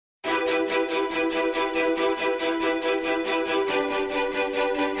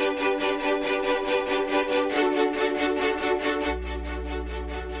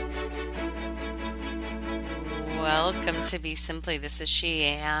to Be Simply. This is she,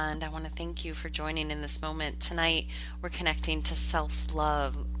 and I want to thank you for joining in this moment. Tonight, we're connecting to self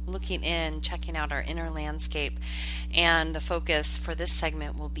love, looking in, checking out our inner landscape, and the focus for this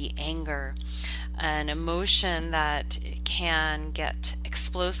segment will be anger, an emotion that can get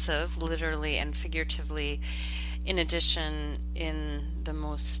explosive, literally and figuratively. In addition, in the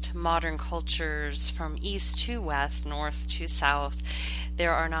most modern cultures from east to west, north to south,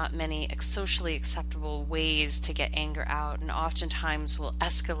 there are not many socially acceptable ways to get anger out, and oftentimes will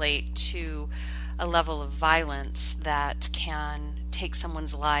escalate to a level of violence that can take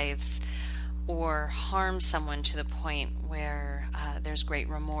someone's lives or harm someone to the point where there's great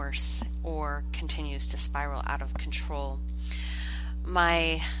remorse or continues to spiral out of control.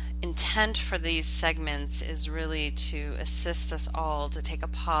 My intent for these segments is really to assist us all to take a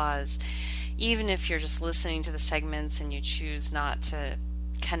pause, even if you're just listening to the segments and you choose not to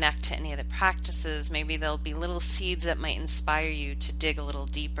connect to any of the practices. Maybe there'll be little seeds that might inspire you to dig a little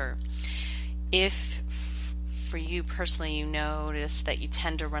deeper. If for you personally you notice that you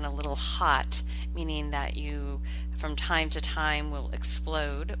tend to run a little hot, meaning that you from time to time will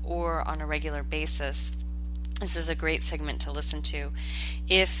explode, or on a regular basis, this is a great segment to listen to.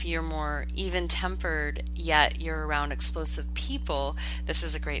 If you're more even-tempered, yet you're around explosive people, this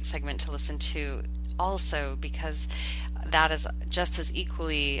is a great segment to listen to also, because that is just as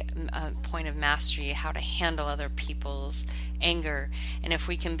equally a point of mastery, how to handle other people's anger. And if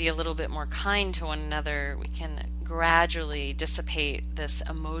we can be a little bit more kind to one another, we can gradually dissipate this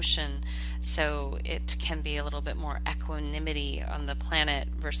emotion so it can be a little bit more equanimity on the planet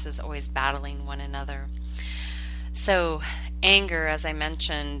versus always battling one another. So anger, as I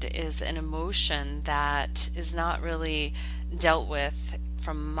mentioned, is an emotion that is not really dealt with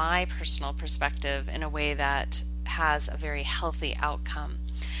from my personal perspective in a way that has a very healthy outcome.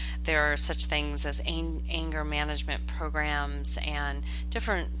 There are such things as anger management programs and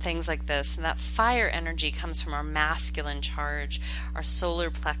different things like this. And that fire energy comes from our masculine charge, our solar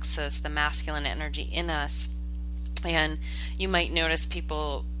plexus, the masculine energy in us. And you might notice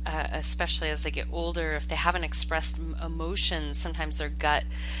people, especially as they get older, if they haven't expressed emotions, sometimes their gut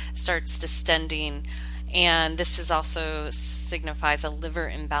starts distending. And this is also signifies a liver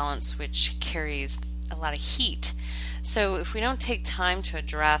imbalance, which carries a lot of heat. So if we don't take time to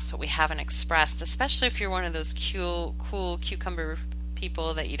address what we haven't expressed, especially if you're one of those cool cucumber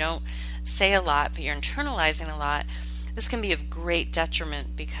people that you don't say a lot, but you're internalizing a lot, this can be of great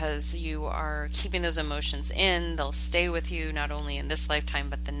detriment because you are keeping those emotions in. They'll stay with you not only in this lifetime,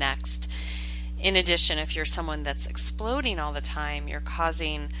 but the next. In addition, if you're someone that's exploding all the time, you're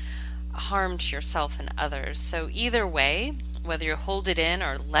causing harm to yourself and others. So either way, whether you hold it in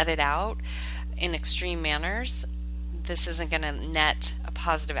or let it out in extreme manners, this isn't going to net a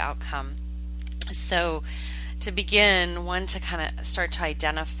positive outcome. So to begin, one, to kind of start to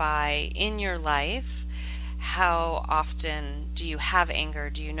identify in your life, how often do you have anger?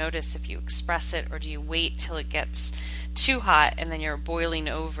 Do you notice if you express it, or do you wait till it gets too hot and then you're boiling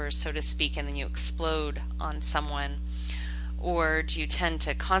over, so to speak, and then you explode on someone? Or do you tend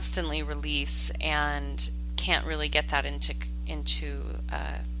to constantly release and can't really get that into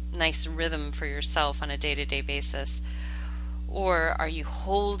a nice rhythm for yourself on a day-to-day basis? Or are you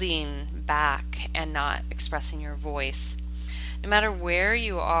holding back and not expressing your voice? No matter where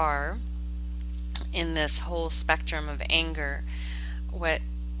you are in this whole spectrum of anger, what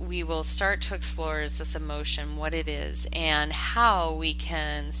we will start to explore is this emotion, what it is, and how we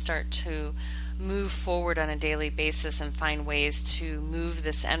can start to move forward on a daily basis and find ways to move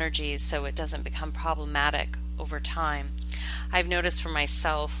this energy so it doesn't become problematic over time. I've noticed for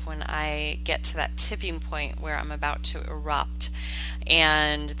myself when I get to that tipping point where I'm about to erupt,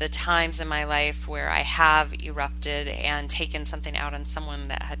 and the times in my life where I have erupted and taken something out on someone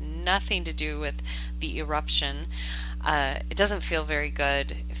that had nothing to do with the eruption, it doesn't feel very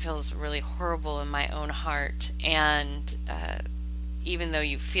good. It feels really horrible in my own heart. And even though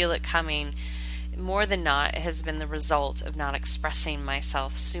you feel it coming, more than not, it has been the result of not expressing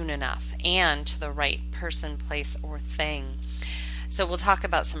myself soon enough and to the right person, place, or thing. So we'll talk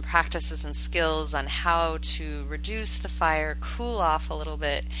about some practices and skills on how to reduce the fire, cool off a little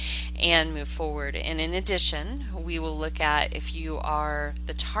bit, and move forward. And in addition, we will look at, if you are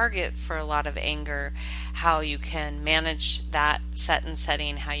the target for a lot of anger, how you can manage that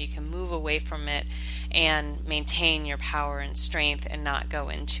setting, how you can move away from it and maintain your power and strength and not go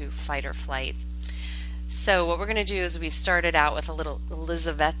into fight or flight. So what we're going to do is we started out with a little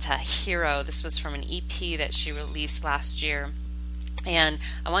Elizaveta Hero. This was from an EP that she released last year. And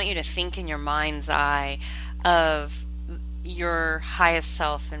I want you to think in your mind's eye of your highest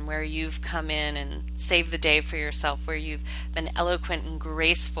self and where you've come in and saved the day for yourself, where you've been eloquent and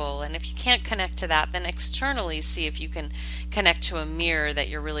graceful. And if you can't connect to that, then externally see if you can connect to a mirror that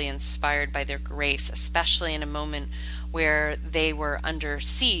you're really inspired by their grace, especially in a moment where they were under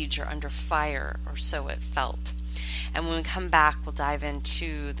siege or under fire, or so it felt. And when we come back, we'll dive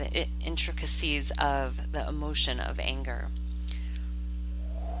into the intricacies of the emotion of anger.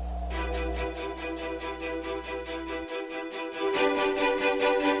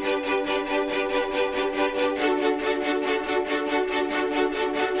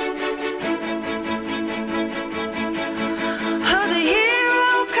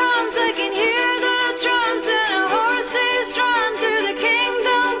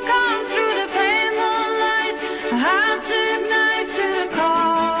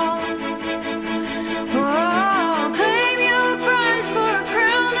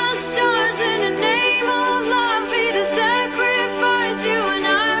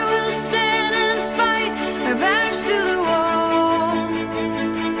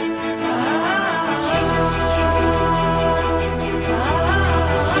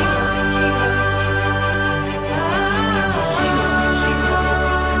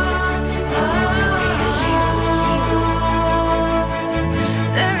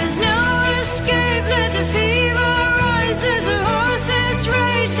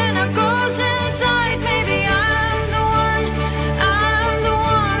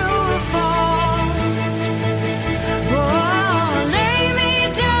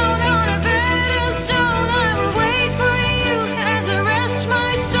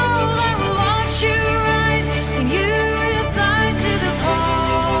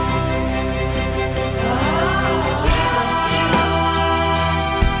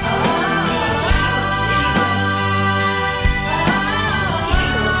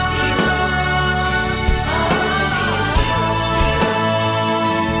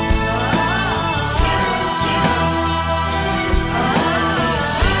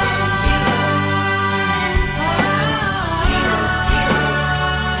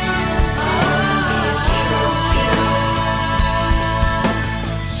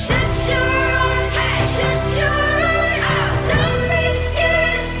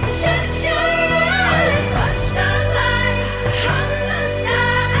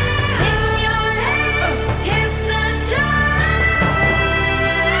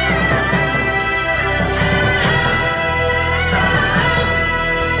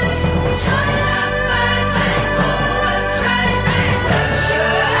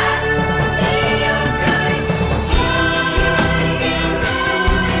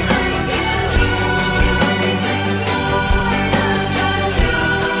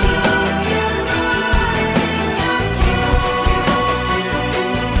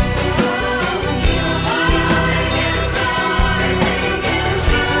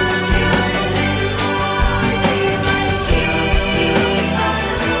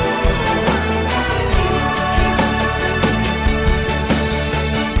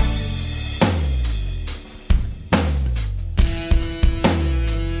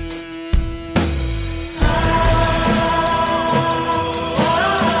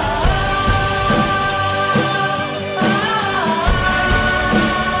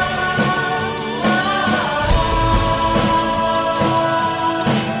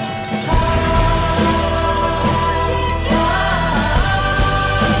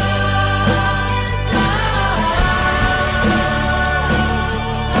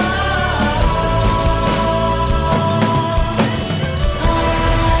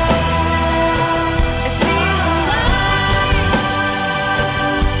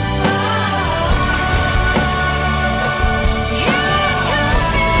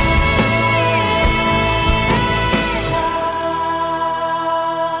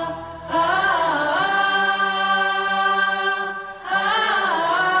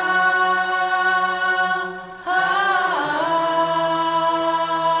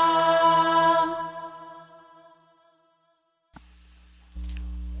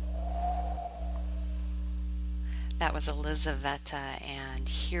 That was Elizaveta and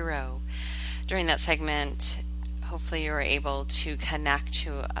Hero. During that segment, hopefully you were able to connect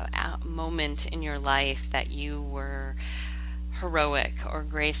to a moment in your life that you were heroic or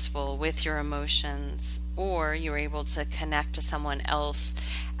graceful with your emotions, or you were able to connect to someone else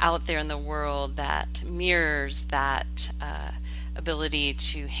out there in the world that mirrors that ability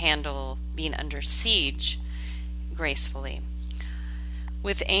to handle being under siege gracefully.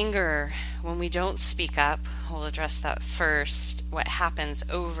 With anger, when we don't speak up, we'll address that first. What happens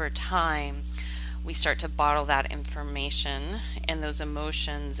over time, we start to bottle that information and those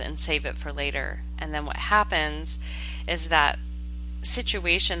emotions and save it for later. And then what happens is that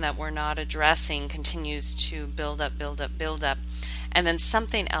situation that we're not addressing continues to build up, build up, build up. And then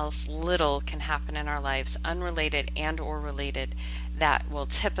something else little can happen in our lives, unrelated and or related, that will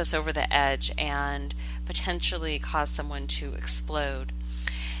tip us over the edge and potentially cause someone to explode.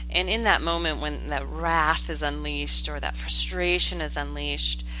 And in that moment when that wrath is unleashed or that frustration is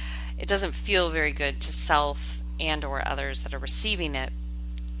unleashed, it doesn't feel very good to self and or others that are receiving it.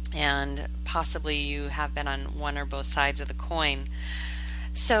 And possibly you have been on one or both sides of the coin.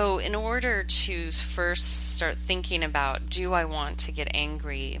 So in order to first start thinking about, do I want to get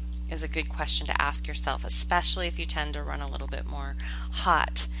angry, is a good question to ask yourself, especially if you tend to run a little bit more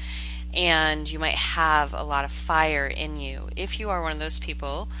hot and you might have a lot of fire in you. If you are one of those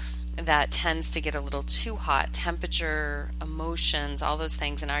people that tends to get a little too hot, temperature, emotions, all those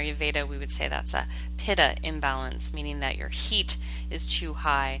things, in Ayurveda we would say that's a pitta imbalance, meaning that your heat is too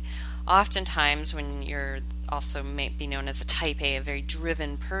high. Oftentimes when you're also may be known as a type A, a very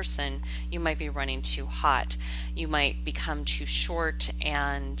driven person, you might be running too hot. You might become too short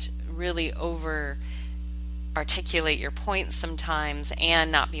and really over articulate your points sometimes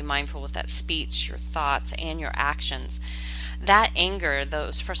and not be mindful with that speech, your thoughts, and your actions. That anger,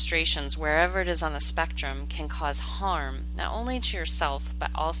 those frustrations, wherever it is on the spectrum, can cause harm, not only to yourself, but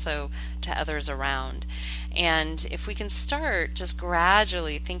also to others around. And if we can start just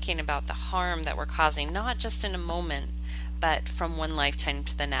gradually thinking about the harm that we're causing, not just in a moment, but from one lifetime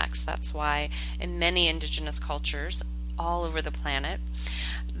to the next. That's why in many indigenous cultures all over the planet,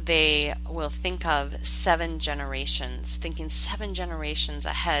 they will think of 7 generations, thinking 7 generations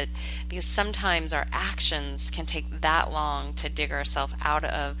ahead, because sometimes our actions can take that long to dig ourselves out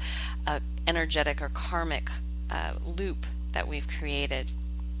of an energetic or karmic loop that we've created,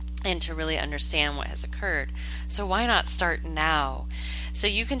 and to really understand what has occurred. So why not start now? So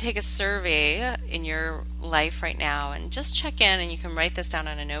you can take a survey in your life right now and just check in, and you can write this down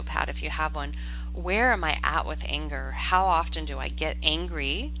on a notepad if you have one. Where am I at with anger? How often do I get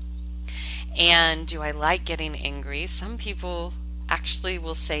angry? And do I like getting angry? Some people actually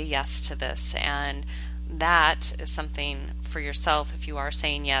will say yes to this, and that is something for yourself. If you are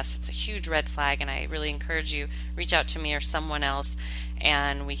saying yes, it's a huge red flag, and I really encourage you, reach out to me or someone else,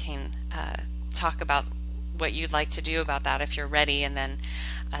 and we can talk about what you'd like to do about that if you're ready, and then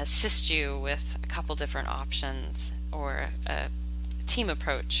assist you with a couple different options or a team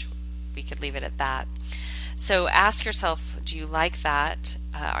approach. We could leave it at that. So ask yourself, do you like that?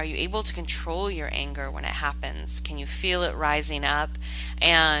 Are you able to control your anger when it happens? Can you feel it rising up?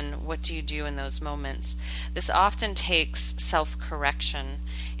 And what do you do in those moments? This often takes self-correction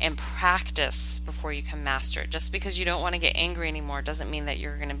and practice before you can master it. Just because you don't want to get angry anymore doesn't mean that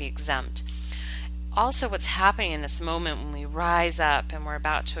you're going to be exempt. Also, what's happening in this moment when we rise up and we're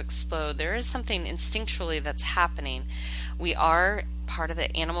about to explode, there is something instinctually that's happening. We are part of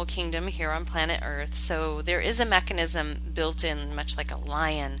the animal kingdom here on planet Earth, so there is a mechanism built in, much like a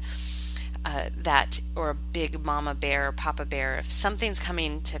lion, or a big mama bear or papa bear. If something's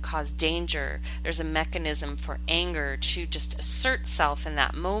coming to cause danger, there's a mechanism for anger to just assert self in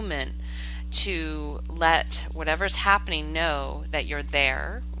that moment, to let whatever's happening know that you're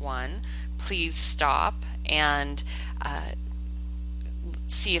there. One, please stop, and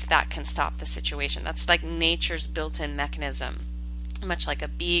see if that can stop the situation. That's like nature's built-in mechanism. Much like a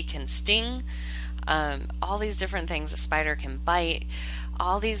bee can sting, all these different things, a spider can bite,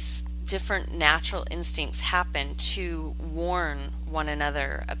 all these different natural instincts happen to warn one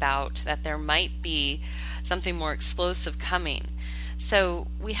another about that there might be something more explosive coming. So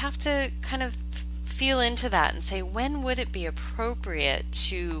we have to kind of feel into that and say, when would it be appropriate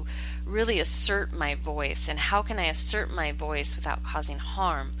to really assert my voice, and how can I assert my voice without causing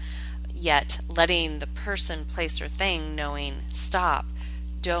harm, yet letting the person, place, or thing knowing, stop,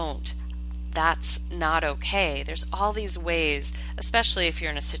 don't, that's not okay. There's all these ways, especially if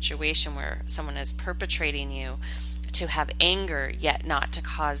you're in a situation where someone is perpetrating you, to have anger yet not to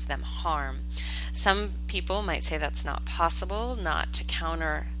cause them harm. Some people might say that's not possible, not to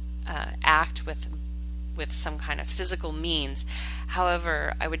counteract with some kind of physical means.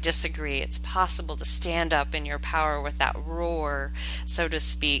 However, I would disagree. It's possible to stand up in your power with that roar, so to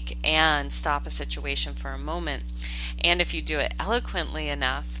speak, and stop a situation for a moment. And if you do it eloquently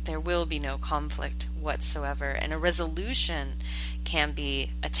enough, there will be no conflict whatsoever, and a resolution can be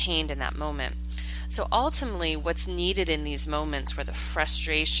attained in that moment. So ultimately, what's needed in these moments where the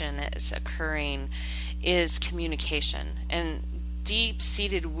frustration is occurring is communication. And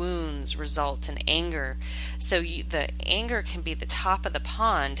deep-seated wounds result in anger. So the anger can be the top of the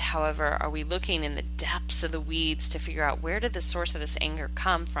pond. However, are we looking in the depths of the weeds to figure out where did the source of this anger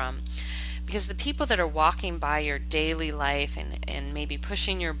come from? Because the people that are walking by your daily life and maybe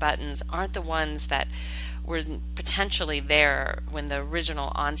pushing your buttons aren't the ones that were potentially there when the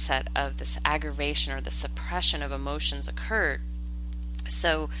original onset of this aggravation or the suppression of emotions occurred.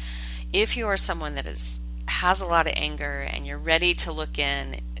 So if you are someone that has a lot of anger and you're ready to look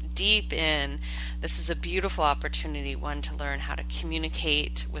deep in, this is a beautiful opportunity, one, to learn how to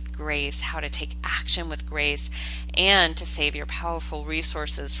communicate with grace, how to take action with grace, and to save your powerful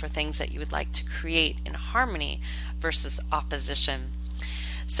resources for things that you would like to create in harmony versus opposition.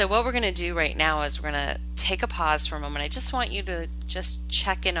 So what we're going to do right now is we're going to take a pause for a moment. I just want you to just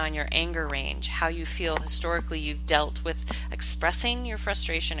check in on your anger range, how you feel historically you've dealt with expressing your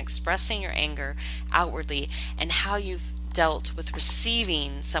frustration, expressing your anger outwardly, and how you've dealt with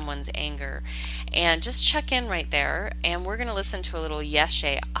receiving someone's anger. And just check in right there. And we're going to listen to a little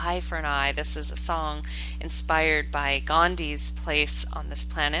Yeshe, Eye for an Eye. This is a song inspired by Gandhi's place on this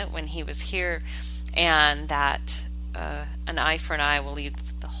planet when he was here, and that an eye for an eye will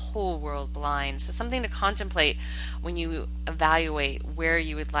leave the whole world blind. So something to contemplate when you evaluate where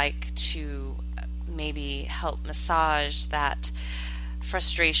you would like to maybe help massage that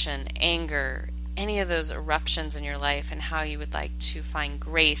frustration, anger, any of those eruptions in your life, and how you would like to find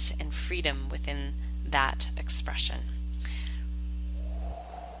grace and freedom within that expression.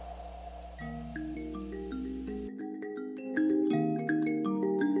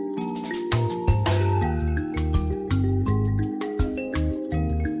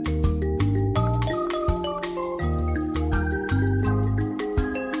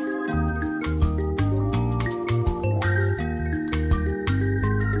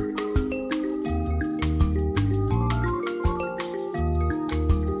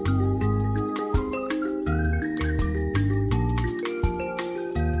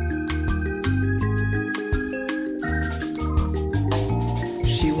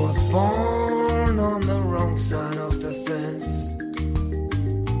 Born on the wrong side of the fence,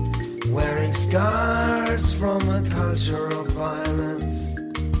 wearing scars from a culture of violence,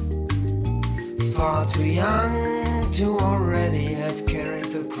 far too young to already have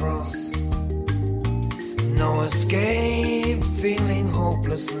carried the cross, no escape, feeling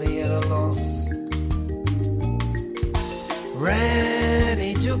hopelessly at a loss,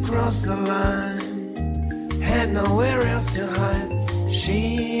 ready to cross the line, had nowhere else to hide.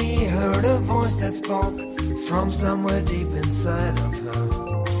 She heard a voice that spoke from somewhere deep inside of her.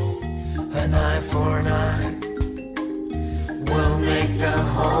 An eye for an eye will make the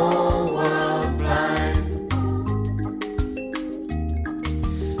whole world blind.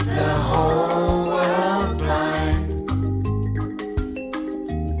 The whole world blind.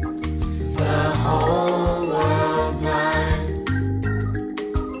 The whole world blind.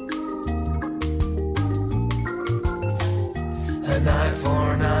 An eye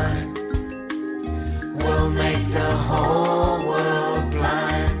for an eye will make the whole world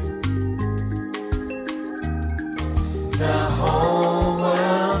blind. The whole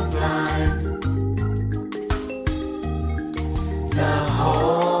world blind. The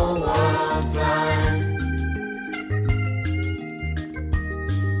whole world blind.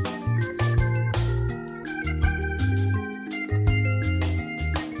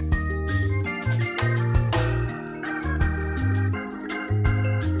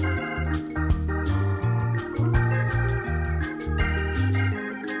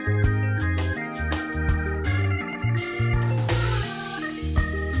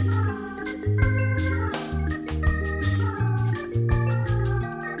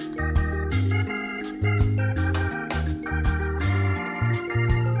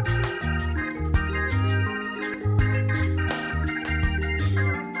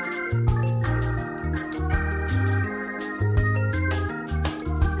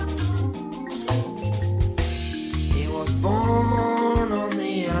 Born on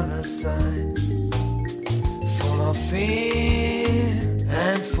the other side, full of fear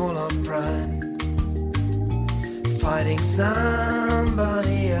and full of pride, fighting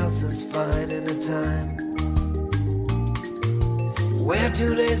somebody else's fight in a time where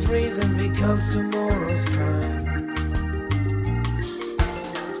today's reason becomes tomorrow's crime.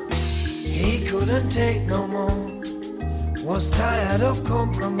 He couldn't take no more, was tired of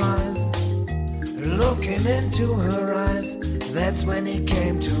compromise. Looking into her eyes, that's when he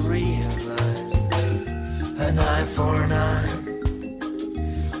came to realize an eye for an eye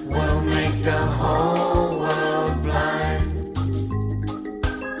will make the whole world blind.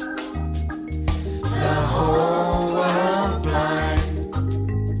 The whole world blind.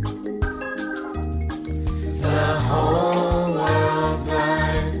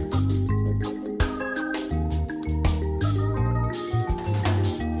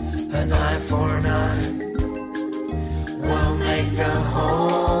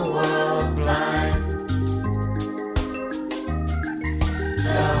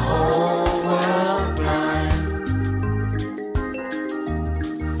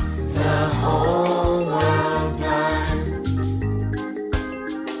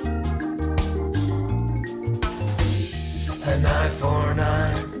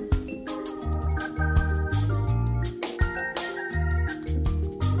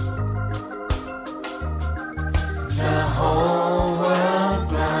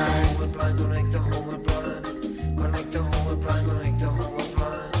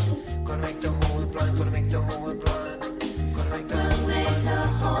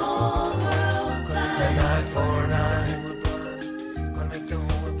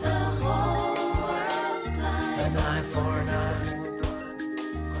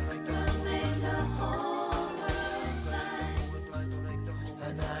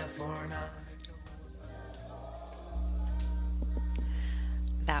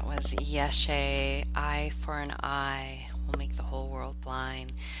 is Yeshe, eye for an eye will make the whole world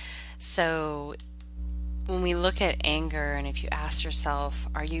blind. So when we look at anger, and if you ask yourself,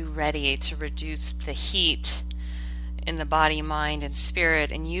 are you ready to reduce the heat in the body, mind, and spirit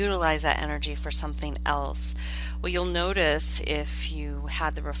and utilize that energy for something else? Well, you'll notice if you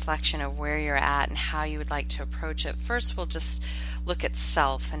had the reflection of where you're at and how you would like to approach it. First, we'll just look at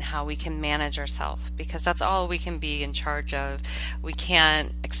self and how we can manage ourselves, because that's all we can be in charge of. We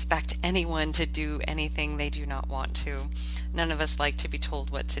can't expect anyone to do anything they do not want to. None of us like to be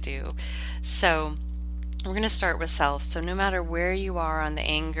told what to do. So we're going to start with self. So no matter where you are on the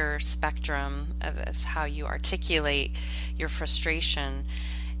anger spectrum of as how you articulate your frustration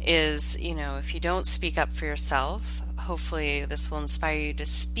is, if you don't speak up for yourself, hopefully this will inspire you to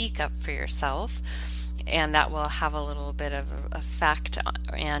speak up for yourself, and that will have a little bit of effect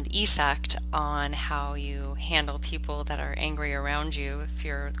on how you handle people that are angry around you if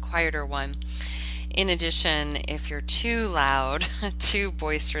you're the quieter one. In addition, if you're too loud, too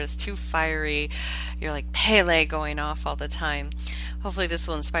boisterous, too fiery, you're like Pele going off all the time, hopefully this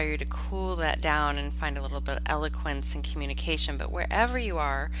will inspire you to cool that down and find a little bit of eloquence in communication. But wherever you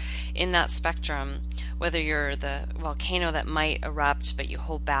are in that spectrum, whether you're the volcano that might erupt but you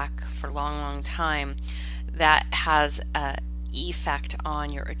hold back for a long, long time, that has an effect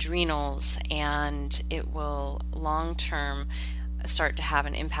on your adrenals, and it will long-term start to have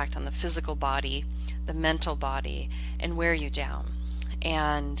an impact on the physical body, the mental body, and wear you down.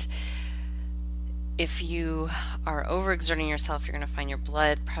 And if you are overexerting yourself, you're going to find your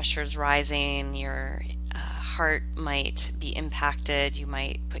blood pressures rising, your heart might be impacted, you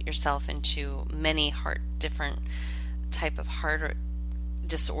might put yourself into many different type of heart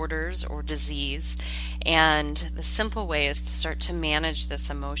disorders or disease. And the simple way is to start to manage this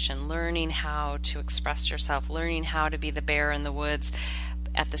emotion, learning how to express yourself, learning how to be the bear in the woods,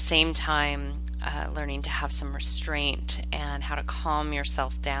 at the same time learning to have some restraint and how to calm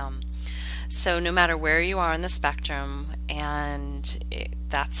yourself down. So no matter where you are on the spectrum,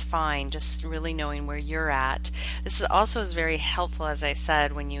 that's fine, just really knowing where you're at. This is very helpful, as I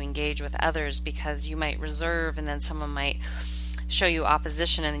said, when you engage with others, because you might reserve and then someone might show you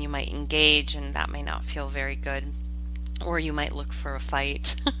opposition and then you might engage, and that may not feel very good, or you might look for a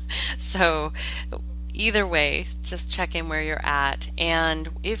fight. So either way, just check in where you're at, and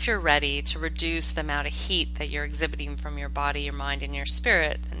if you're ready to reduce the amount of heat that you're exhibiting from your body, your mind, and your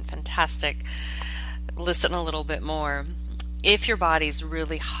spirit, then fantastic. Listen a little bit more. If your body's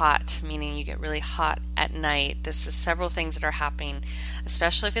really hot, meaning you get really hot at night, this is several things that are happening,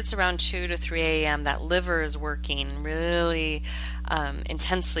 especially if it's around 2 to 3 a.m. That liver is working really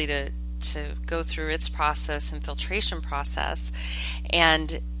intensely to go through its process and filtration process.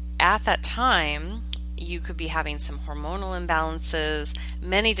 And at that time, you could be having some hormonal imbalances,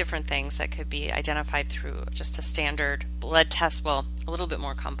 many different things that could be identified through just a standard blood test. Well, a little bit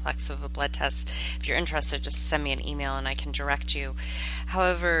more complex of a blood test. If you're interested, just send me an email and I can direct you.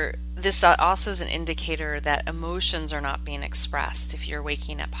 However, this also is an indicator that emotions are not being expressed. If you're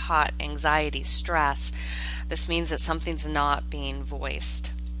waking up hot, anxiety, stress, this means that something's not being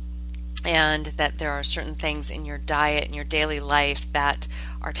voiced, and that there are certain things in your diet and your daily life that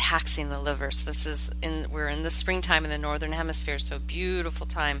are taxing the liver. So we're in the springtime in the northern hemisphere, so a beautiful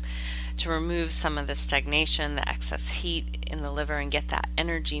time to remove some of the stagnation, the excess heat in the liver, and get that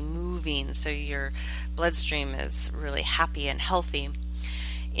energy moving so your bloodstream is really happy and healthy.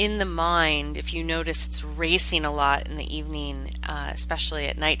 In the mind, if you notice it's racing a lot in the evening, especially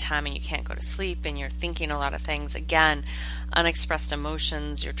at nighttime, and you can't go to sleep and you're thinking a lot of things, again, unexpressed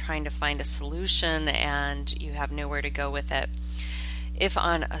emotions, you're trying to find a solution and you have nowhere to go with it. If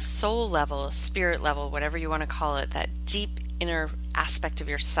on a soul level, a spirit level, whatever you want to call it, that deep inner aspect of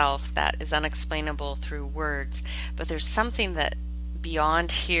yourself that is unexplainable through words, but there's something that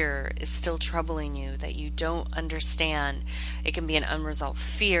beyond here is still troubling you that you don't understand. It can be an unresolved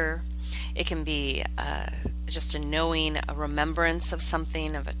fear. It can be just a knowing, a remembrance of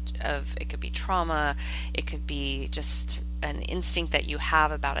something, it could be trauma. It could be just an instinct that you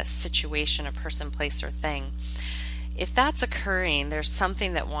have about a situation, a person, place, or thing. If that's occurring, there's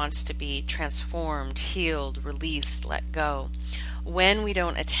something that wants to be transformed, healed, released, let go. When we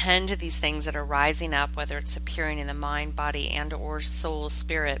don't attend to these things that are rising up, whether it's appearing in the mind, body, and or soul,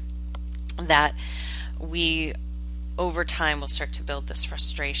 spirit, that we over time will start to build this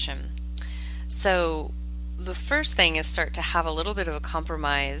frustration. So the first thing is start to have a little bit of a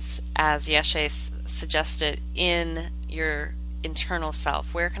compromise, as Yeshe suggested, in your internal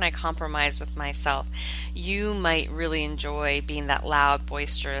self. Where can I compromise with myself? You might really enjoy being that loud,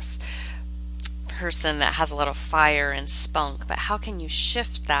 boisterous person that has a lot of fire and spunk, but how can you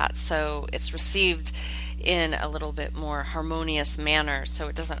shift that so it's received in a little bit more harmonious manner so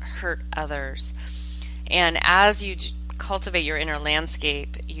it doesn't hurt others? And as you cultivate your inner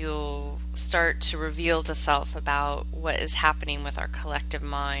landscape, you'll start to reveal to self about what is happening with our collective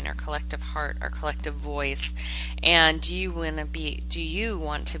mind, our collective heart, our collective voice. And do you want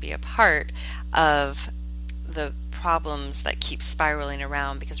to be a part of the problems that keep spiraling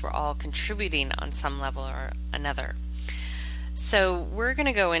around, because we're all contributing on some level or another? So we're going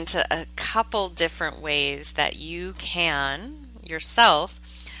to go into a couple different ways that you can yourself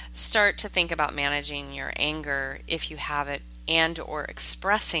start to think about managing your anger if you have it, and or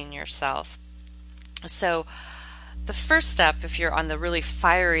expressing yourself. So the first step, if you're on the really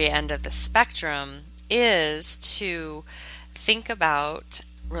fiery end of the spectrum, is to think about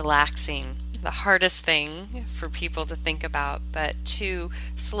relaxing. The hardest thing for people to think about, but to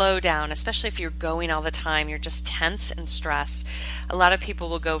slow down, especially if you're going all the time, you're just tense and stressed. A lot of people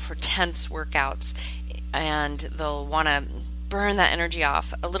will go for tense workouts and they'll want to burn that energy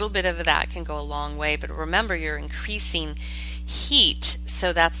off. A little bit of that can go a long way, but remember, you're increasing heat,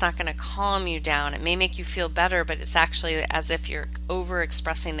 so that's not going to calm you down. It may make you feel better, but it's actually as if you're over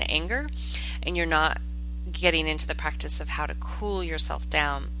expressing the anger and you're not getting into the practice of how to cool yourself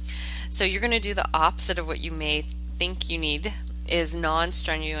down. So you're going to do the opposite of what you may think you need, is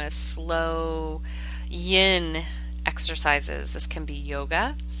non-strenuous, slow yin exercises. This can be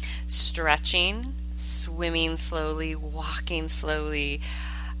yoga, stretching, swimming slowly, walking slowly.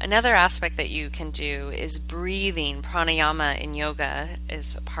 Another aspect that you can do is breathing. Pranayama in yoga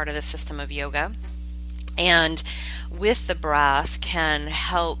is a part of the system of yoga. And with the breath can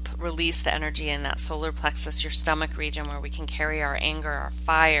help release the energy in that solar plexus, your stomach region, where we can carry our anger, our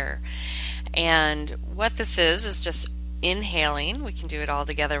fire. And what this is just inhaling. We can do it all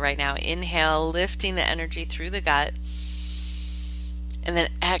together right now. Inhale, lifting the energy through the gut, and then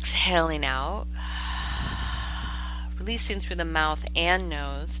exhaling out, releasing through the mouth and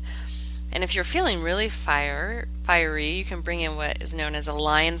nose. And if you're feeling really fiery, you can bring in what is known as a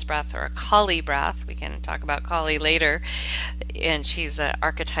lion's breath or a Kali breath. We can talk about Kali later, and she's an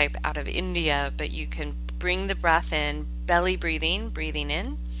archetype out of India, but you can bring the breath in, belly breathing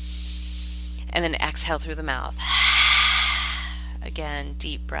in, and then exhale through the mouth. Again,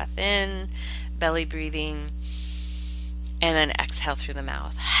 deep breath in, belly breathing, and then exhale through the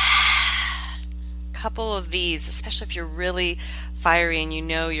mouth. Couple of these, especially if you're really fiery and you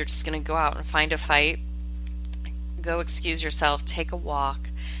know you're just going to go out and find a fight, go excuse yourself, take a walk,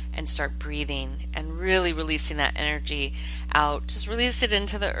 and start breathing and really releasing that energy out. Just release it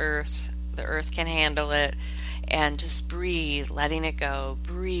into the earth. The earth can handle it. And just breathe, letting it go.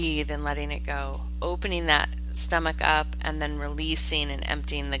 Breathe and letting it go. Opening that stomach up and then releasing and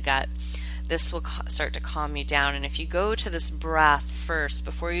emptying the gut. This will start to calm you down. And if you go to this breath first,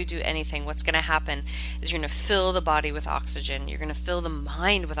 before you do anything, what's going to happen is you're going to fill the body with oxygen. You're going to fill the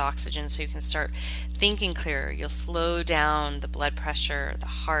mind with oxygen so you can start thinking clearer. You'll slow down the blood pressure, the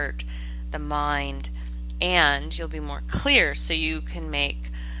heart, the mind, and you'll be more clear so you can make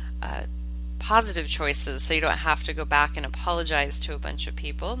positive choices, so you don't have to go back and apologize to a bunch of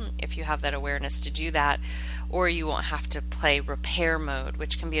people if you have that awareness to do that, or you won't have to play repair mode,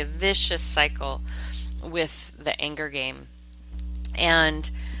 which can be a vicious cycle with the anger game. And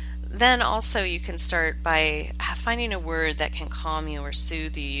then also you can start by finding a word that can calm you or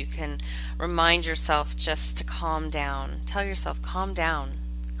soothe you. You can remind yourself just to calm down. Tell yourself, calm down.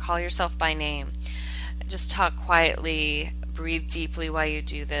 Call yourself by name. Just talk quietly. Breathe deeply while you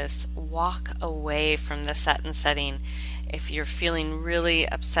do this. Walk away from the set and setting. If you're feeling really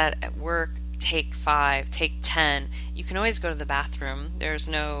upset at work, take 5, take 10. You can always go to the bathroom. There's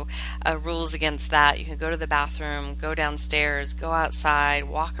no rules against that. You can go to the bathroom, go downstairs, go outside,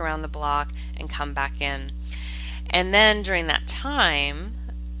 walk around the block, and come back in. And then during that time,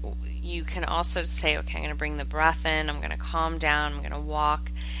 you can also say, okay, I'm going to bring the breath in, I'm going to calm down, I'm going to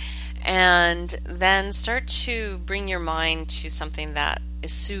walk. And then start to bring your mind to something that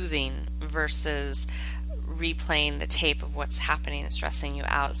is soothing versus replaying the tape of what's happening and stressing you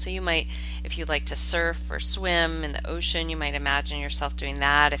out. So you might, if you like to surf or swim in the ocean, you might imagine yourself doing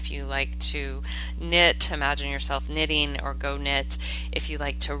that. If you like to knit, imagine yourself knitting or go knit. If you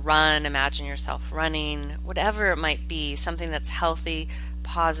like to run, imagine yourself running. Whatever it might be, something that's healthy,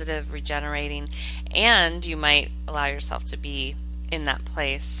 positive, regenerating, and you might allow yourself to be in that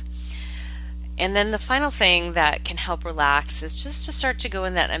place. And then the final thing that can help relax is just to start to go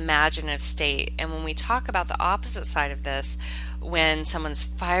in that imaginative state. And when we talk about the opposite side of this, when someone's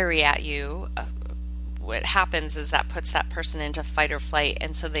fiery at you, what happens is that puts that person into fight or flight,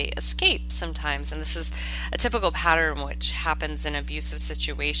 and so they escape sometimes. And this is a typical pattern which happens in abusive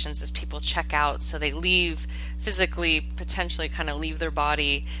situations, is people check out. So they leave physically, potentially kind of leave their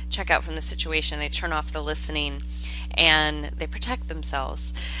body, check out from the situation, they turn off the listening, and they protect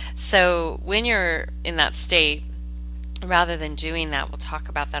themselves. So when you're in that state, rather than doing that, we'll talk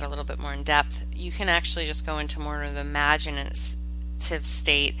about that a little bit more in depth, you can actually just go into more of the imaginative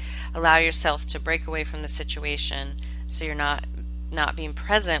state, allow yourself to break away from the situation so you're not being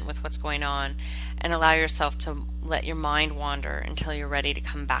present with what's going on, and allow yourself to let your mind wander until you're ready to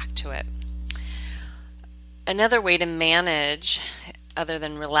come back to it. Another way to manage, other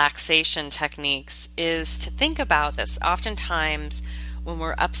than relaxation techniques, is to think about this. Oftentimes when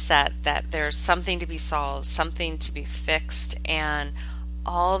we're upset that there's something to be solved, something to be fixed, and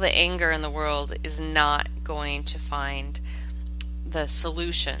all the anger in the world is not going to find the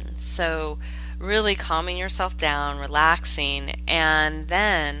solution. So really calming yourself down, relaxing, and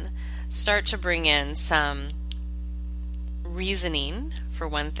then start to bring in some reasoning for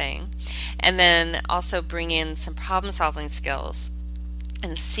one thing, and then also bring in some problem solving skills,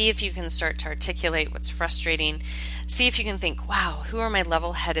 and see if you can start to articulate what's frustrating. See if you can think, wow, who are my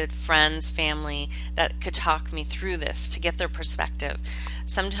level-headed friends, family that could talk me through this, to get their perspective.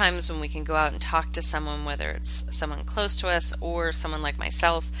 Sometimes when we can go out and talk to someone, whether it's someone close to us or someone like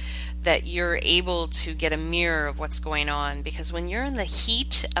myself, that you're able to get a mirror of what's going on, because when you're in the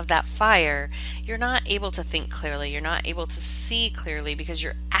heat of that fire, you're not able to think clearly, you're not able to see clearly, because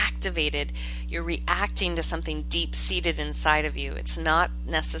you're activated, you're reacting to something deep-seated inside of you. It's not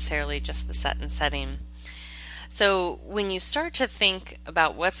necessarily just the set and setting. So when you start to think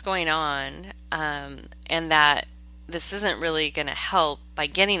about what's going on, and that this isn't really going to help by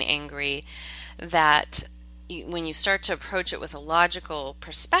getting angry, that when you start to approach it with a logical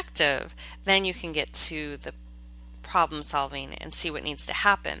perspective, then you can get to the problem solving and see what needs to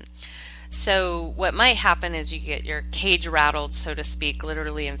happen. So what might happen is you get your cage rattled, so to speak,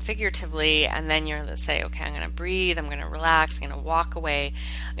 literally and figuratively, and then you're going to say, okay, I'm going to breathe, I'm going to relax, I'm going to walk away,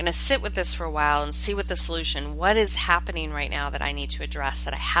 I'm going to sit with this for a while and see what the solution, what is happening right now that I need to address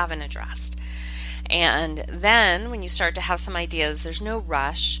that I haven't addressed. And then when you start to have some ideas, there's no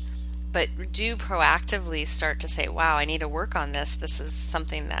rush, but do proactively start to say, wow, I need to work on this. This is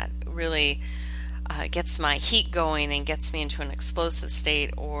something that really gets my heat going and gets me into an explosive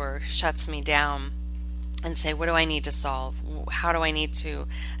state or shuts me down, and say, what do I need to solve? How do I need to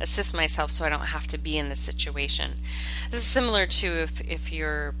assist myself so I don't have to be in this situation? This is similar to if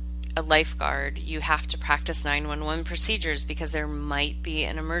you're a lifeguard, you have to practice 911 procedures because there might be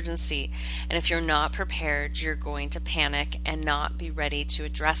an emergency. And if you're not prepared, you're going to panic and not be ready to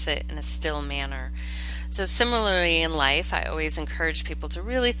address it in a still manner. So similarly in life, I always encourage people to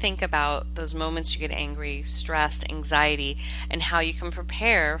really think about those moments you get angry, stressed, anxiety, and how you can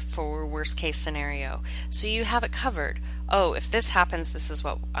prepare for worst case scenario. So you have it covered. Oh, if this happens, this is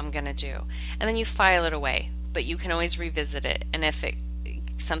what I'm going to do. And then you file it away, but you can always revisit it. And if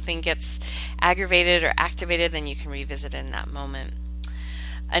something gets aggravated or activated, then you can revisit it in that moment.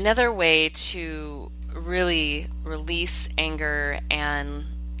 Another way to really release anger and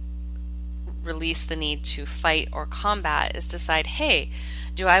release the need to fight or combat is decide, hey,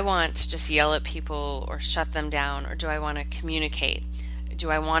 do I want to just yell at people or shut them down, or do I want to communicate?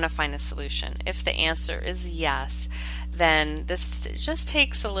 Do I want to find a solution? If the answer is yes, then this just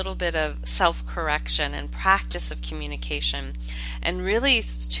takes a little bit of self-correction and practice of communication, and really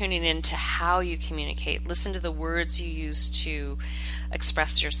tuning into how you communicate. Listen to the words you use to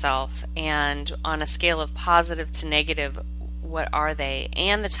express yourself, and on a scale of positive to negative, what are they?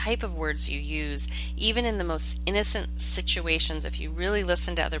 And the type of words you use, even in the most innocent situations. If you really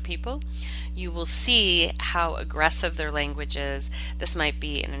listen to other people, you will see how aggressive their language is. This might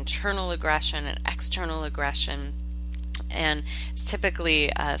be an internal aggression, an external aggression, and it's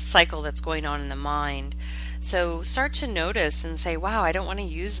typically a cycle that's going on in the mind. So start to notice and say, wow, I don't want to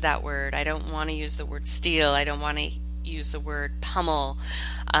use that word. I don't want to use the word steal. I don't want to use the word pummel.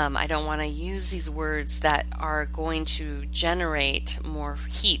 I don't want to use these words that are going to generate more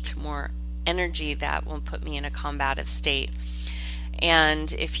heat, more energy that will put me in a combative state.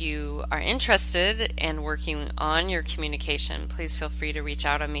 And if you are interested in working on your communication, please feel free to reach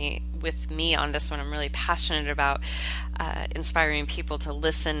out to me on this one. I'm really passionate about inspiring people to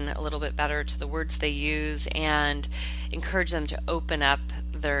listen a little bit better to the words they use and encourage them to open up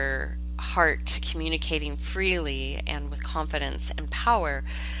their heart to communicating freely and with confidence and power.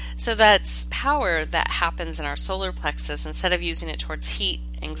 So that's power that happens in our solar plexus. Instead of using it towards heat,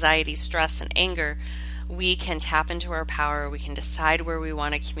 anxiety, stress, and anger, we can tap into our power. We can decide where we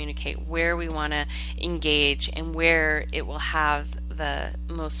want to communicate, where we want to engage, and where it will have the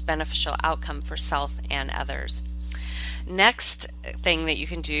most beneficial outcome for self and others. Next thing that you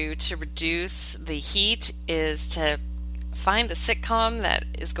can do to reduce the heat is to find the sitcom that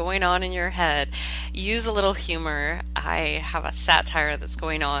is going on in your head. Use a little humor. I have a satire that's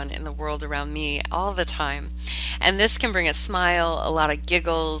going on in the world around me all the time. And this can bring a smile, a lot of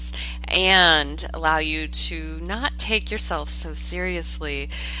giggles, and allow you to not take yourself so seriously.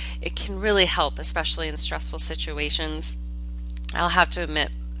 It can really help, especially in stressful situations. I'll have to admit,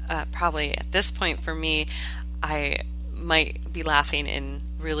 probably at this point for me, I might be laughing in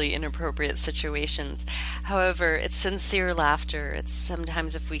really inappropriate situations. However, it's sincere laughter. It's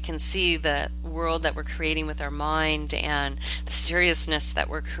sometimes if we can see the world that we're creating with our mind and the seriousness that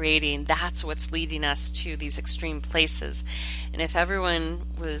we're creating, that's what's leading us to these extreme places. And if everyone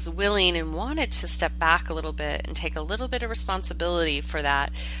was willing and wanted to step back a little bit and take a little bit of responsibility for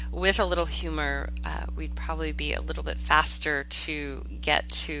that with a little humor, we'd probably be a little bit faster to get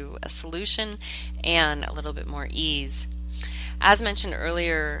to a solution and a little bit more ease. As mentioned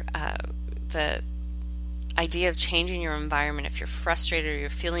earlier, the idea of changing your environment, if you're frustrated or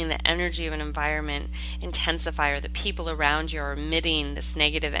you're feeling the energy of an environment intensify, or the people around you are emitting this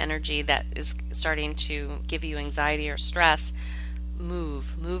negative energy that is starting to give you anxiety or stress,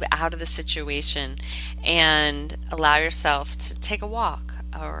 move out of the situation and allow yourself to take a walk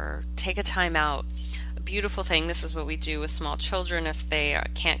or take a time out. Beautiful thing. This is what we do with small children if they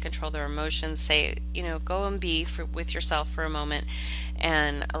can't control their emotions. Say, go and be with yourself for a moment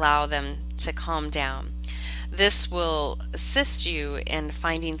and allow them to calm down. This will assist you in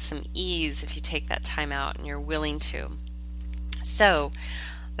finding some ease if you take that time out and you're willing to. So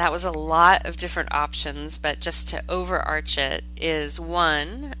that was a lot of different options, but just to overarch it is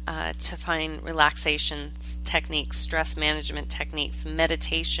one, to find relaxation techniques, stress management techniques,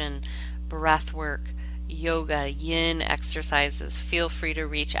 meditation, breath work, yoga, yin exercises. Feel free to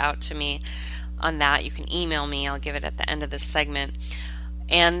reach out to me on that. You can email me. I'll give it at the end of this segment.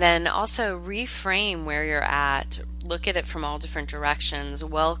 And then also reframe where you're at. Look at it from all different directions.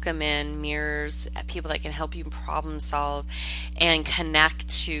 Welcome in mirrors, people that can help you problem solve and connect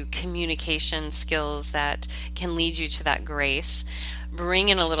to communication skills that can lead you to that grace. Bring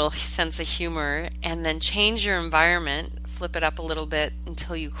in a little sense of humor and then change your environment. Flip it up a little bit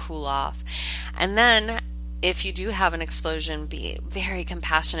until you cool off. And then if you do have an explosion, be very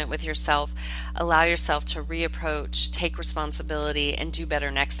compassionate with yourself. Allow yourself to reapproach, take responsibility, and do better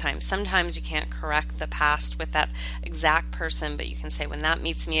next time. Sometimes you can't correct the past with that exact person, but you can say, when that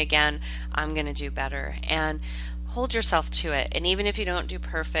meets me again, I'm going to do better. And hold yourself to it. And even if you don't do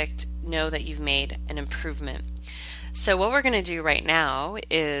perfect, know that you've made an improvement. So what we're going to do right now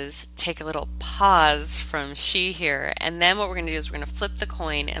is take a little pause from she here, and then what we're going to do is we're going to flip the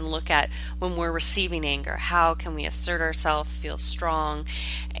coin and look at when we're receiving anger. How can we assert ourselves, feel strong,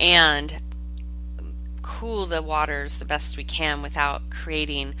 and cool the waters the best we can without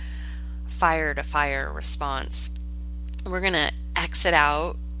creating fire-to-fire response. We're going to exit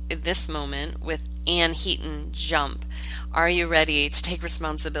out in this moment with Anne Heaton, Jump. Are you ready to take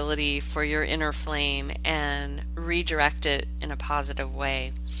responsibility for your inner flame and redirect it in a positive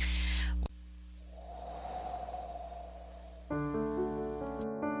way?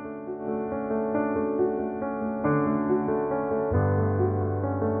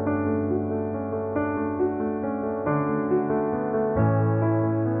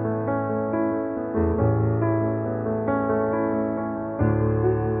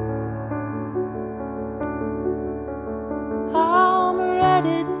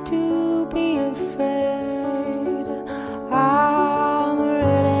 To be afraid, I'm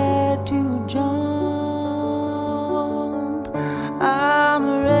ready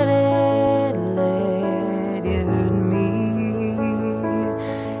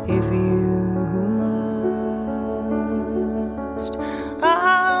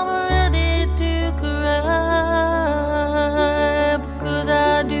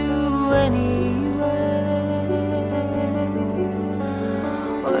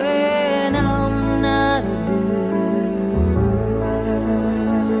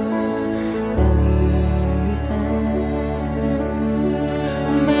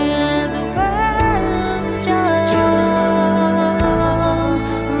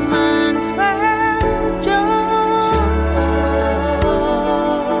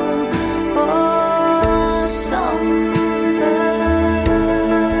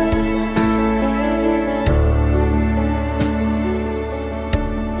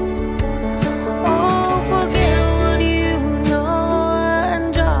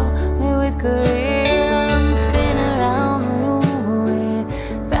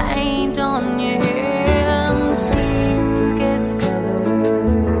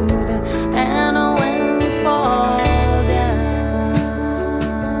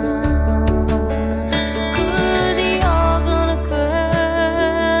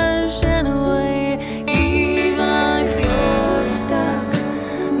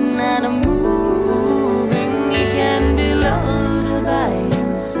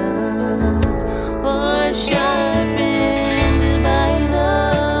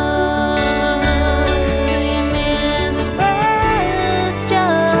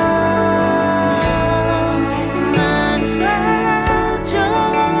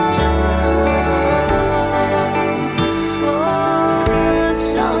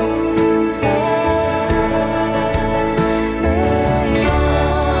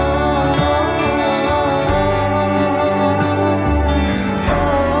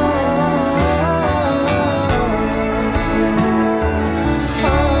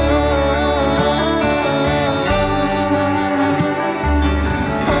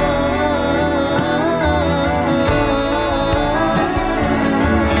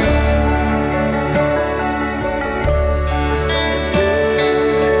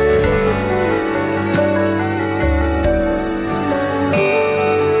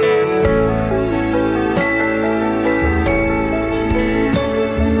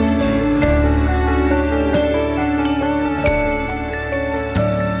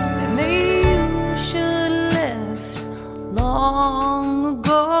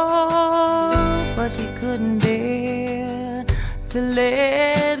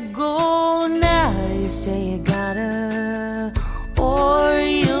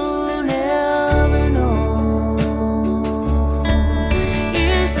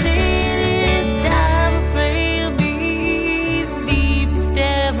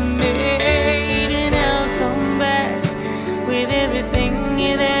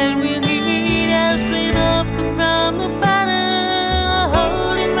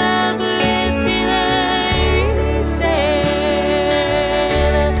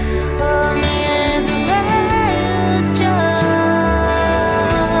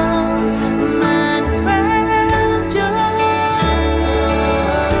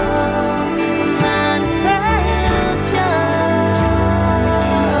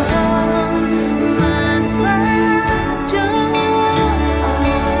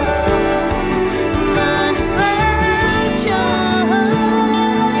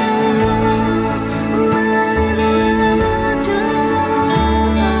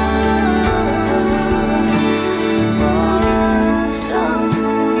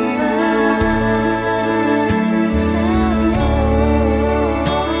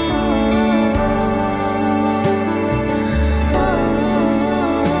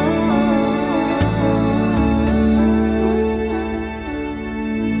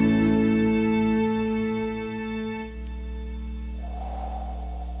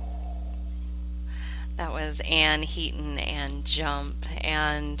as Anne Heaton and Jump.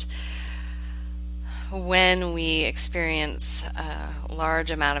 And when we experience a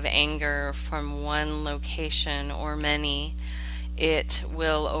large amount of anger from one location or many, it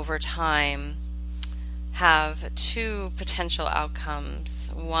will over time have two potential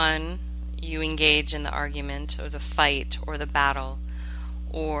outcomes. One, you engage in the argument or the fight or the battle,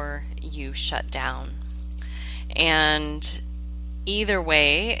 or you shut down. And either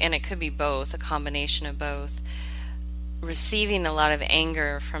way, and it could be both, a combination of both, receiving a lot of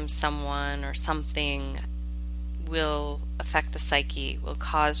anger from someone or something will affect the psyche, will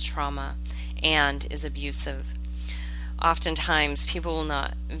cause trauma, and is abusive. Oftentimes, people will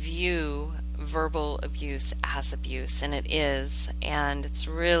not view verbal abuse as abuse, and it is, and it's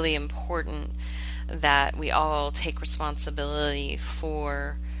really important that we all take responsibility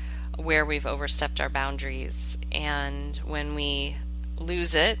for where we've overstepped our boundaries, and when we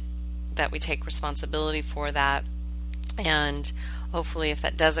lose it, that we take responsibility for that, and hopefully if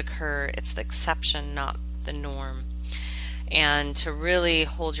that does occur, it's the exception, not the norm. And to really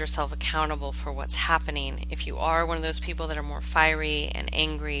hold yourself accountable for what's happening. If you are one of those people that are more fiery and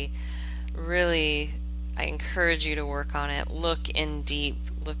angry, really, I encourage you to work on it. Look in deep,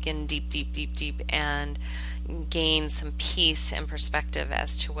 and gain some peace and perspective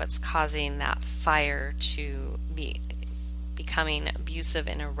as to what's causing that fire to be becoming abusive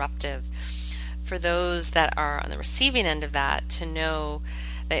and eruptive. For those that are on the receiving end of that, to know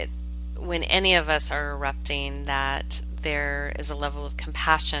that when any of us are erupting, that there is a level of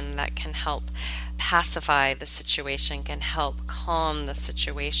compassion that can help pacify the situation, can help calm the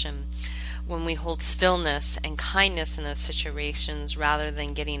situation. When we hold stillness and kindness in those situations rather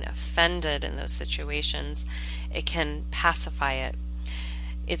than getting offended in those situations, it can pacify it.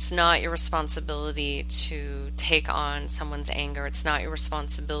 It's not your responsibility to take on someone's anger. It's not your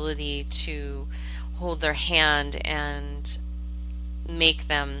responsibility to hold their hand and make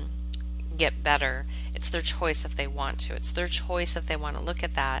them get better. It's their choice if they want to. It's their choice if they want to look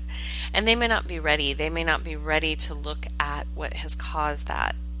at that. And they may not be ready. They may not be ready to look at what has caused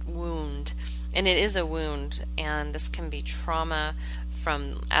that wound. And it is a wound, and this can be trauma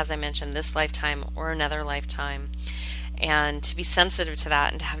from, as I mentioned, this lifetime or another lifetime. And to be sensitive to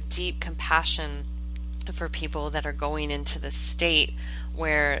that and to have deep compassion for people that are going into this state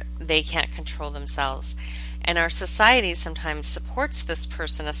where they can't control themselves. And our society sometimes supports this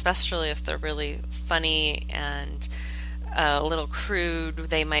person, especially if they're really funny and a little crude.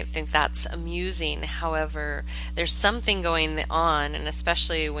 They might think that's amusing. However, there's something going on, and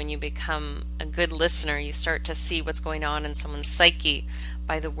especially when you become a good listener, you start to see what's going on in someone's psyche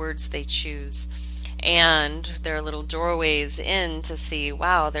by the words they choose. And there are little doorways in to see,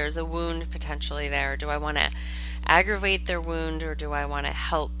 wow, there's a wound potentially there. Do I want to aggravate their wound, or do I want to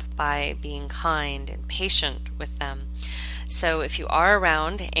help by being kind and patient with them? So if you are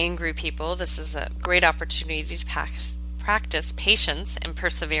around angry people, this is a great opportunity to practice patience and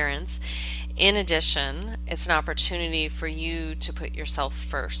perseverance. In addition, it's an opportunity for you to put yourself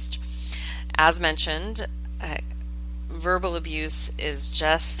first. As mentioned, verbal abuse is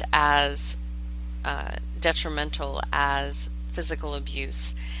just as detrimental as physical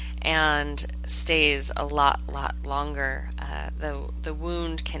abuse and stays a lot longer. The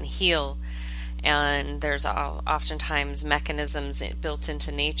wound can heal, and there's oftentimes mechanisms built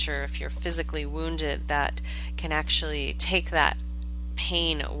into nature if you're physically wounded that can actually take that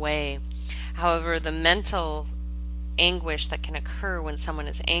pain away. However, the mental anguish that can occur when someone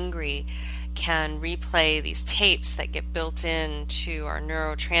is angry can replay these tapes that get built into our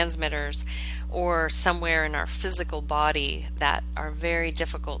neurotransmitters or somewhere in our physical body that are very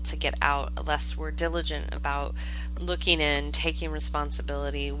difficult to get out unless we're diligent about looking in, taking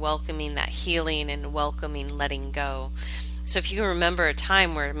responsibility, welcoming that healing, and welcoming letting go. So if you can remember a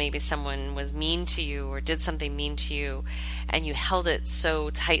time where maybe someone was mean to you or did something mean to you, and you held it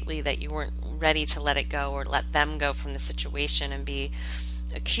so tightly that you weren't ready to let it go or let them go from the situation and be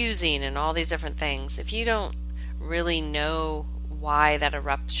accusing and all these different things, if you don't really know why that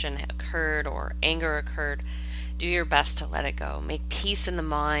eruption occurred or anger occurred, do your best to let it go. Make peace in the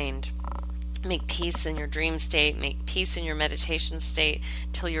mind. Make peace in your dream state. Make peace in your meditation state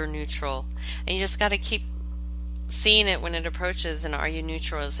till you're neutral. And you just got to keep seeing it when it approaches, and are you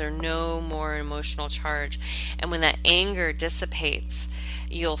neutral? Is there no more emotional charge? And when that anger dissipates,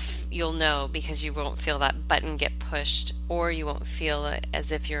 you'll know, because you won't feel that button get pushed, or you won't feel it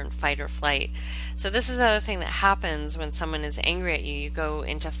as if you're in fight or flight. So this is the other thing that happens when someone is angry at you. You go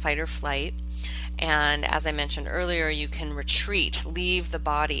into fight or flight, and as I mentioned earlier, you can retreat, leave the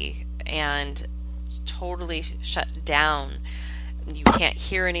body, and totally shut down you can't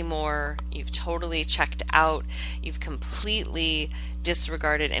hear anymore, you've totally checked out, you've completely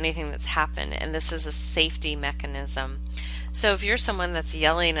disregarded anything that's happened, and this is a safety mechanism. So if you're someone that's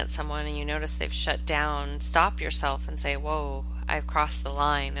yelling at someone and you notice they've shut down, stop yourself and say, whoa, I've crossed the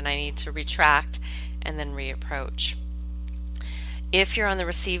line and I need to retract and then reapproach. If you're on the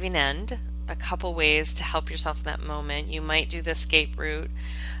receiving end, a couple ways to help yourself in that moment. You might do the escape route.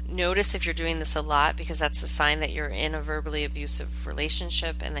 Notice if you're doing this a lot, because that's a sign that you're in a verbally abusive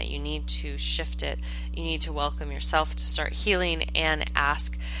relationship and that you need to shift it. You need to welcome yourself to start healing and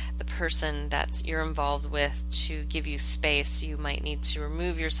ask the person that you're involved with to give you space. You might need to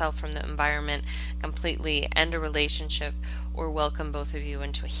remove yourself from the environment completely, end a relationship, or welcome both of you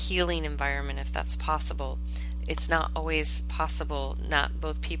into a healing environment if that's possible. It's not always possible. Not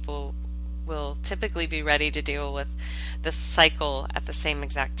both people will typically be ready to deal with this cycle at the same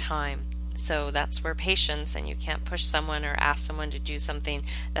exact time. So that's where patience, and you can't push someone or ask someone to do something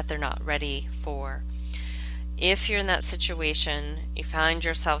that they're not ready for. If you're in that situation, you find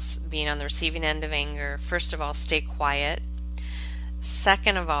yourself being on the receiving end of anger, first of all, stay quiet.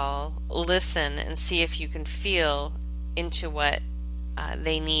 Second of all, listen and see if you can feel into what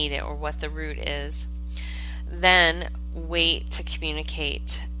they need or what the root is. Then wait to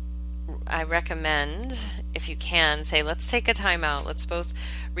communicate. I recommend, if you can, say, let's take a time out. Let's both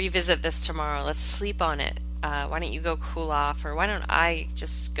revisit this tomorrow. Let's sleep on it. Why don't you go cool off? Or why don't I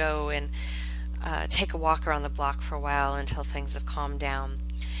just go and take a walk around the block for a while until things have calmed down?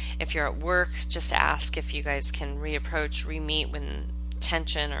 If you're at work, just ask if you guys can reapproach, re-meet when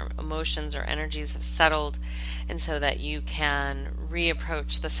tension or emotions or energies have settled, and so that you can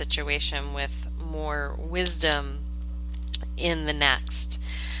reapproach the situation with more wisdom in the next.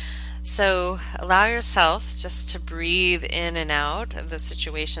 So allow yourself just to breathe in and out of the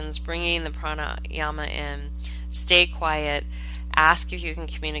situations, bringing the pranayama in. Stay quiet. Ask if you can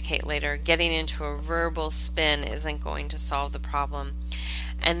communicate later. Getting into a verbal spin isn't going to solve the problem.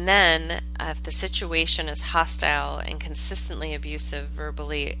 And then if the situation is hostile and consistently abusive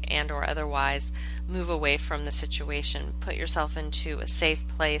verbally and or otherwise, move away from the situation. Put yourself into a safe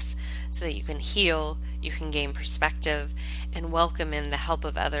place so that you can heal, you can gain perspective, and welcome in the help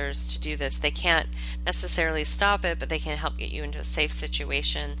of others to do this. They can't necessarily stop it, but they can help get you into a safe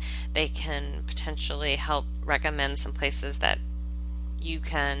situation. They can potentially help recommend some places that you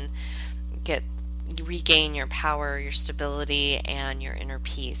can regain your power, your stability, and your inner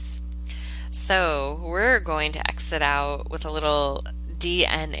peace. So we're going to exit out with a little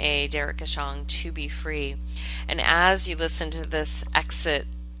DNA, Derek Ashong, To Be Free. And as you listen to this exit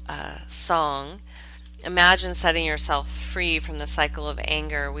song, imagine setting yourself free from the cycle of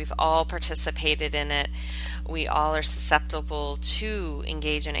anger. We've all participated in it. We all are susceptible to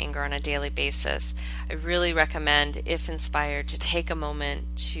engage in anger on a daily basis. I really recommend, if inspired, to take a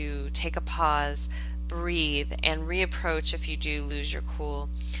moment to take a pause, breathe, and reapproach if you do lose your cool.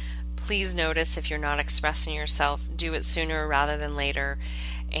 Please notice if you're not expressing yourself. Do it sooner rather than later.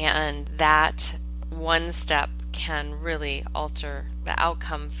 And that one step can really alter the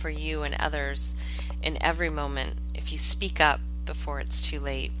outcome for you and others in every moment if you speak up before it's too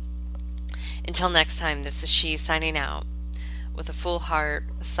late. Until next time, this is She signing out with a full heart,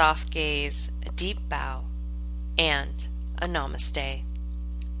 a soft gaze, a deep bow, and a namaste.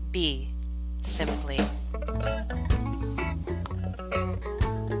 Be simply.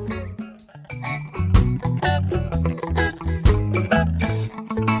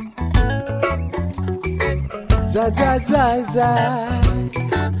 Za za za za,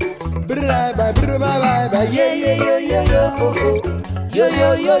 bye bye bye bye bye, yeah yeah yeah yeah yeah, oh oh, yo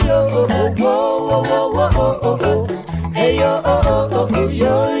yo yo yo, oh oh, whoa whoa whoa whoa oh oh, hey yo oh oh oh oh,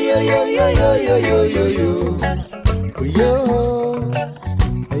 yo yo yo yo yo yo yo yo yo, oh yo,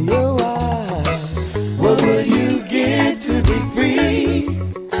 hey yo what would you give to be free?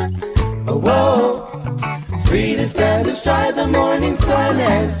 Oh whoa, free to stand astride the morning sun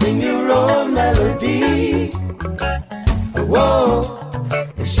and sing your own melody. Whoa,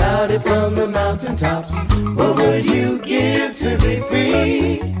 and shout it from the mountaintops. What would you give to be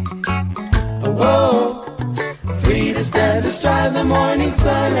free? Whoa, free to stand astride the morning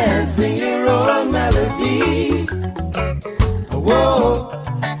sun and sing your own melody. Whoa,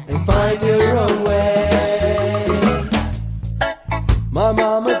 and find your own way. My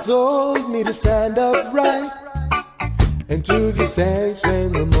mama told me to stand upright and to give thanks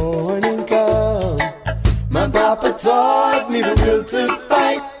when the morning comes. My papa taught me the will to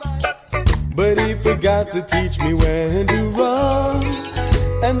fight, but he forgot to teach me when to run.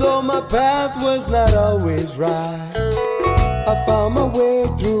 And though my path was not always right, I found my way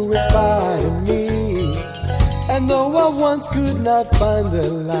through in spite of me. And though I once could not find the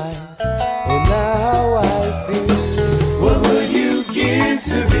light, but now I see. What would you give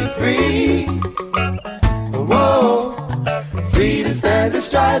to be free? Whoa, free to stand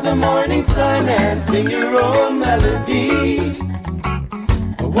astride the morning sun and sing your own melody.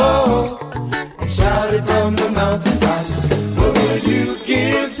 Whoa, and shout it from the mountaintops. What would you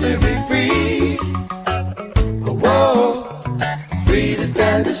give to be free? Whoa, free to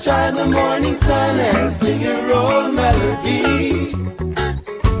stand astride the morning sun and sing your own melody.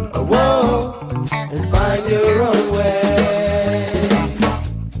 Whoa, and find your own way.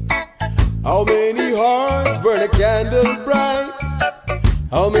 How many hearts burn a candle bright?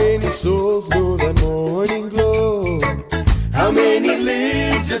 How many souls know that morning glow? How many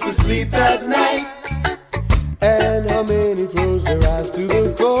live just to sleep at night? And how many close their eyes to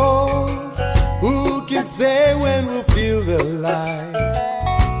the cold? Who can say when we'll feel the light?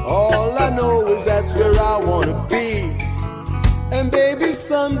 All I know is that's where I wanna be. And baby,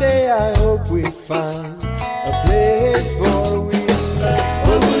 someday I hope we find a place for we.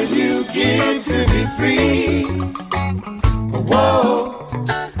 What would you give to be free? Whoa,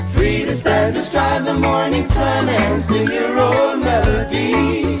 free to stand astride the morning sun and sing your own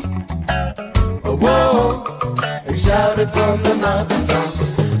melody. Whoa, and shout it from the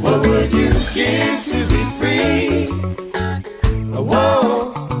mountaintops. What would you give to be free?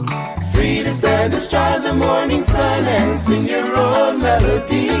 Whoa, free to stand astride the morning sun and sing your own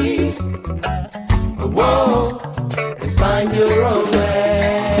melody. Whoa, and find your own way.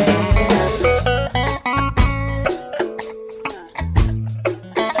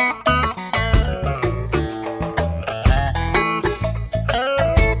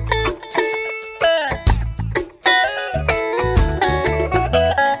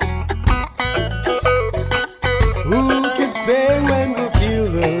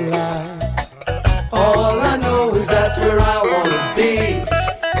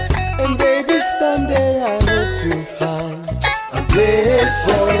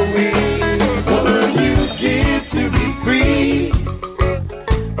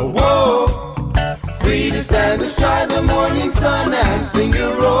 Astride the morning sun and sing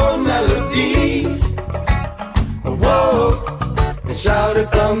your own melody. Whoa, and shout it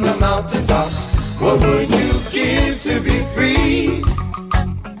from the mountaintops. What would you give to be free?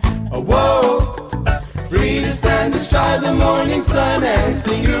 Whoa, free to stand astride the morning sun and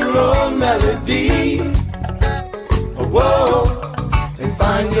sing your own melody. Whoa, and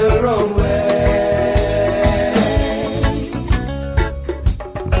find your own way.